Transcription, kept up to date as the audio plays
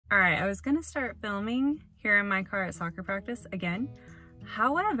All right, I was gonna start filming here in my car at soccer practice again.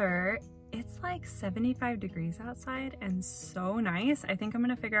 However, it's like 75 degrees outside and so nice. I think I'm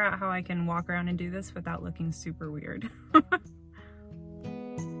gonna figure out how I can walk around and do this without looking super weird. All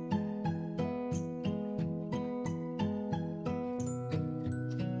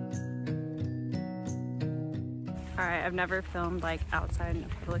right, I've never filmed like outside in a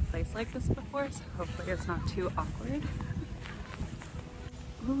public place like this before, so hopefully it's not too awkward.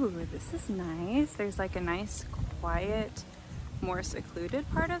 Ooh, this is nice. There's like a nice, quiet, more secluded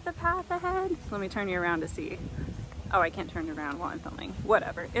part of the path ahead. Let me turn you around to see. Oh, I can't turn around while I'm filming.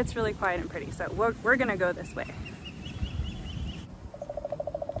 Whatever. It's really quiet and pretty, so we're gonna go this way.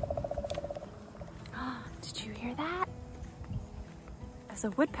 Did you hear that? That's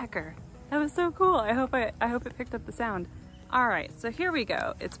a woodpecker. That was so cool. I hope it picked up the sound. All right, so here we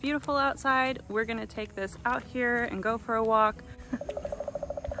go. It's beautiful outside. We're gonna take this out here and go for a walk.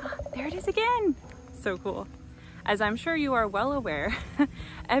 There it is again. So cool. As I'm sure you are well aware,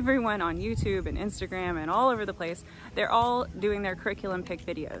 everyone on YouTube and Instagram and all over the place, they're all doing their curriculum pick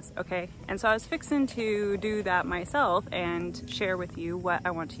videos, okay? And so I was fixing to do that myself and share with you what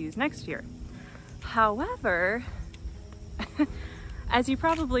I want to use next year. However, as you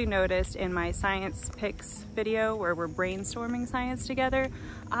probably noticed in my science picks video where we're brainstorming science together,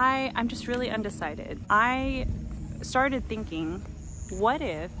 I'm just really undecided. I started thinking, what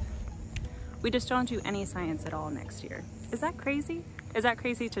if we just don't do any science at all next year? Is that crazy? Is that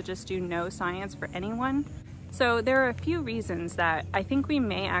crazy to just do no science for anyone? So there are a few reasons that I think we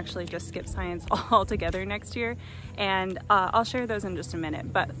may actually just skip science altogether next year, and I'll share those in just a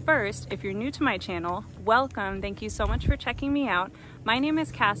minute. But first, if you're new to my channel, welcome. Thank you so much for checking me out. My name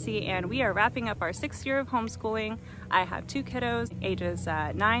is Cassie, and we are wrapping up our 6th year of homeschooling. I have 2 kiddos, ages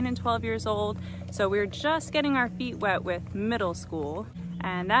 9 and 12 years old, so we're just getting our feet wet with middle school,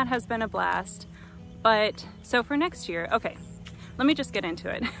 and that has been a blast. But so for next year, okay, let me just get into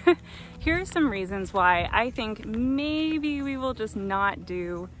it. Here are some reasons why I think maybe we will just not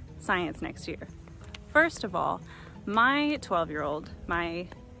do science next year. First of all, my 12-year-old, my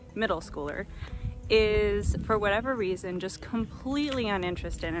middle schooler, is for whatever reason just completely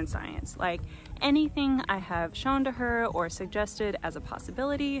uninterested in science. Like anything I have shown to her or suggested as a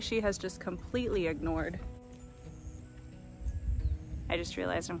possibility, she has just completely ignored. I just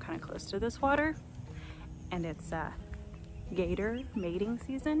realized I'm kind of close to this water, and it's gator mating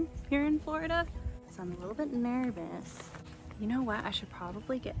season here in Florida, so I'm a little bit nervous. You know what? I should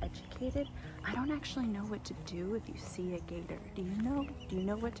probably get educated. I don't actually know what to do if you see a gator. Do you know? Do you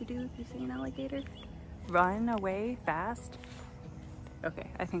know what to do if you see an alligator? Run away fast? Okay,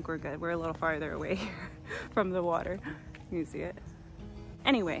 I think we're good. We're a little farther away here from the water. You see it?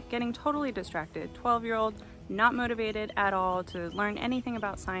 Anyway, getting totally distracted. 12-year-old, not motivated at all to learn anything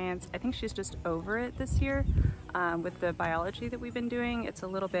about science. I think she's just over it this year with the biology that we've been doing. It's a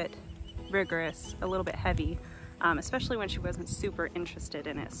little bit rigorous, a little bit heavy, especially when she wasn't super interested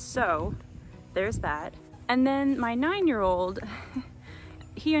in it. So there's that. And then my 9-year-old,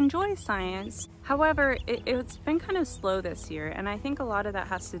 he enjoys science. However, it's been kind of slow this year, and I think a lot of that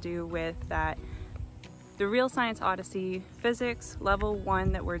has to do with that the Real Science Odyssey physics level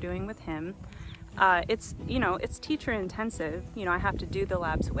 1 that we're doing with him. It's, you know, it's teacher intensive. You know, I have to do the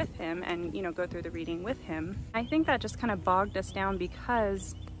labs with him and, you know, go through the reading with him. I think that just kind of bogged us down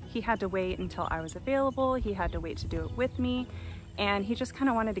because he had to wait until I was available. He had to wait to do it with me, and he just kind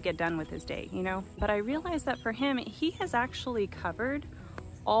of wanted to get done with his day, you know? But I realized that for him, he has actually covered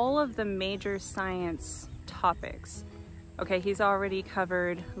all of the major science topics. Okay, he's already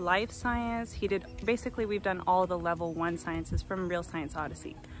covered life science. Basically we've done all the level 1 sciences from Real Science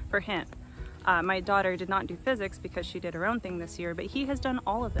Odyssey for him. My daughter did not do physics because she did her own thing this year, but he has done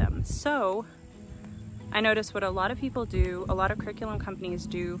all of them. So I noticed what a lot of people do, a lot of curriculum companies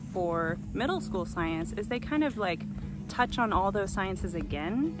do for middle school science is they kind of like touch on all those sciences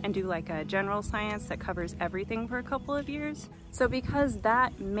again and do like a general science that covers everything for a couple of years. So because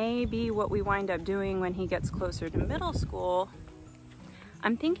that may be what we wind up doing when he gets closer to middle school,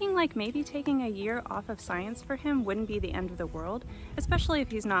 I'm thinking like maybe taking a year off of science for him wouldn't be the end of the world, especially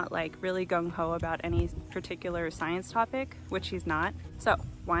if he's not like really gung-ho about any particular science topic, which he's not. So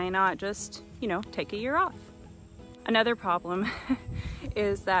why not just, you know, take a year off? Another problem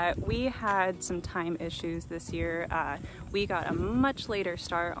is that we had some time issues this year. We got a much later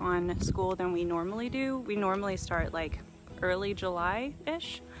start on school than we normally do. We normally start like early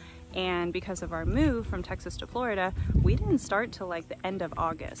July-ish. And because of our move from Texas to Florida, we didn't start till like the end of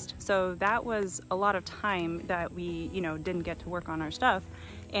August. So that was a lot of time that we, you know, didn't get to work on our stuff.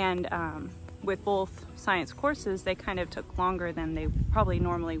 And with both science courses, they kind of took longer than they probably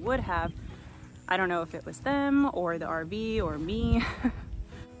normally would have. I don't know if it was them or the RV or me,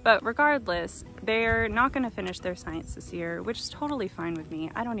 but regardless, they're not going to finish their science this year, which is totally fine with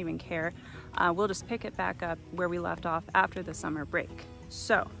me. I don't even care. We'll just pick it back up where we left off after the summer break.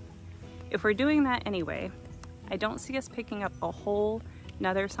 So if we're doing that anyway, I don't see us picking up a whole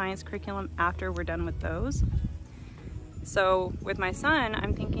another science curriculum after we're done with those. So with my son,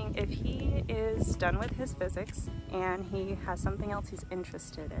 I'm thinking if he is done with his physics and he has something else he's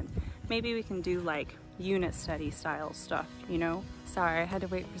interested in, maybe we can do like unit study style stuff, you know? Sorry, I had to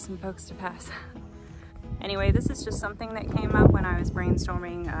wait for some folks to pass. Anyway, this is just something that came up when I was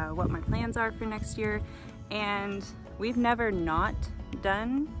brainstorming what my plans are for next year, and we've never not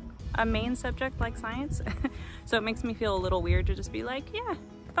done a main subject like science. So it makes me feel a little weird to just be like, yeah,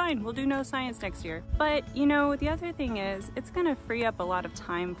 fine, we'll do no science next year. But you know, the other thing is it's gonna free up a lot of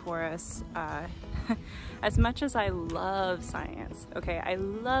time for us. As much as I love science, okay, I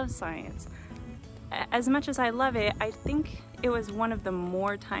love science. As much as I love it, I think it was one of the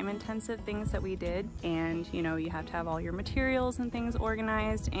more time-intensive things that we did. And you know, you have to have all your materials and things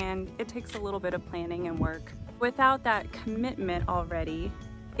organized, and it takes a little bit of planning and work. Without that commitment already,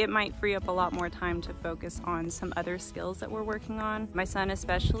 it might free up a lot more time to focus on some other skills that we're working on. My son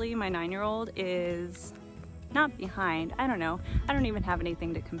especially, my 9-year-old, is not behind. I don't know. I don't even have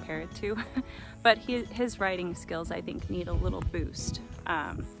anything to compare it to. But his writing skills, I think, need a little boost.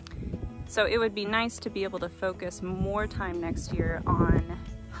 So it would be nice to be able to focus more time next year on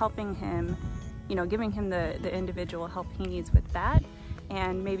helping him, you know, giving him the individual help he needs with that,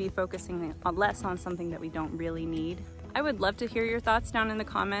 and maybe focusing less on something that we don't really need. I would love to hear your thoughts down in the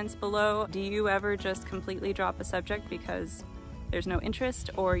comments below. Do you ever just completely drop a subject because there's no interest,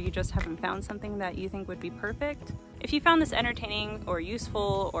 or you just haven't found something that you think would be perfect? If you found this entertaining or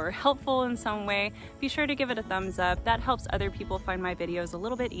useful or helpful in some way, be sure to give it a thumbs up. That helps other people find my videos a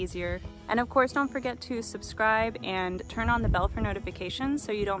little bit easier. And of course, don't forget to subscribe and turn on the bell for notifications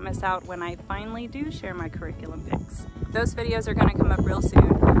so you don't miss out when I finally do share my curriculum picks. Those videos are gonna come up real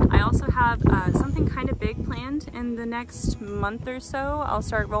soon. I also have something kind of big planned in the next month or so. I'll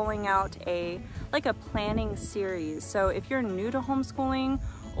start rolling out a planning series. So if you're new to homeschooling,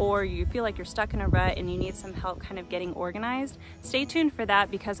 or you feel like you're stuck in a rut and you need some help kind of getting organized, stay tuned for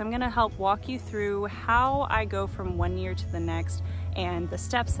that, because I'm going to help walk you through how I go from one year to the next and the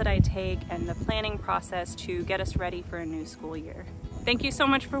steps that I take and the planning process to get us ready for a new school year. Thank you so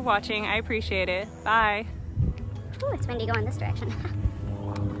much for watching. I appreciate it. Bye. Ooh, it's windy going this direction.